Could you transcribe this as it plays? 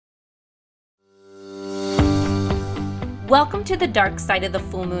Welcome to the Dark Side of the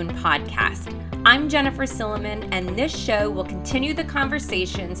Full Moon podcast. I'm Jennifer Silliman, and this show will continue the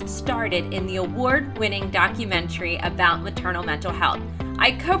conversations started in the award-winning documentary about maternal mental health.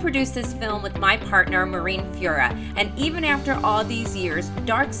 I co-produced this film with my partner, Maureen Fura, and even after all these years,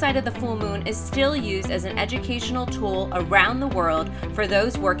 Dark Side of the Full Moon is still used as an educational tool around the world for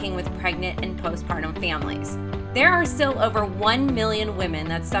those working with pregnant and postpartum families. There are still over 1 million women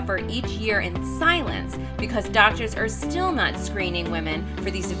that suffer each year in silence because doctors are still not screening women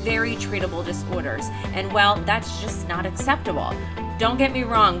for these very treatable disorders. And well, that's just not acceptable. Don't get me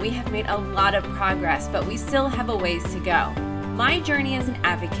wrong, we have made a lot of progress, but we still have a ways to go. My journey as an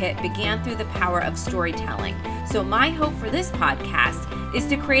advocate began through the power of storytelling. So my hope for this podcast is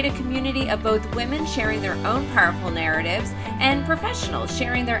to create a community of both women sharing their own powerful narratives and professionals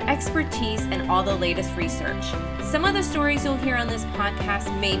sharing their expertise and all the latest research. Some of the stories you'll hear on this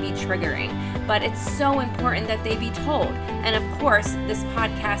podcast may be triggering, but it's so important that they be told. And of course, this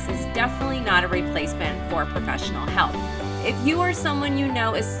podcast is definitely not a replacement for professional help. If you or someone you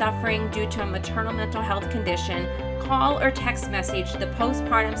know is suffering due to a maternal mental health condition, call or text message the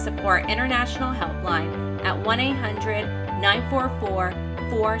Postpartum Support International Helpline at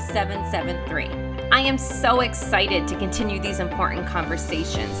 1-800-944-4773. I am so excited to continue these important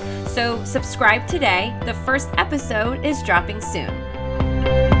conversations. So subscribe today. The first episode is dropping soon.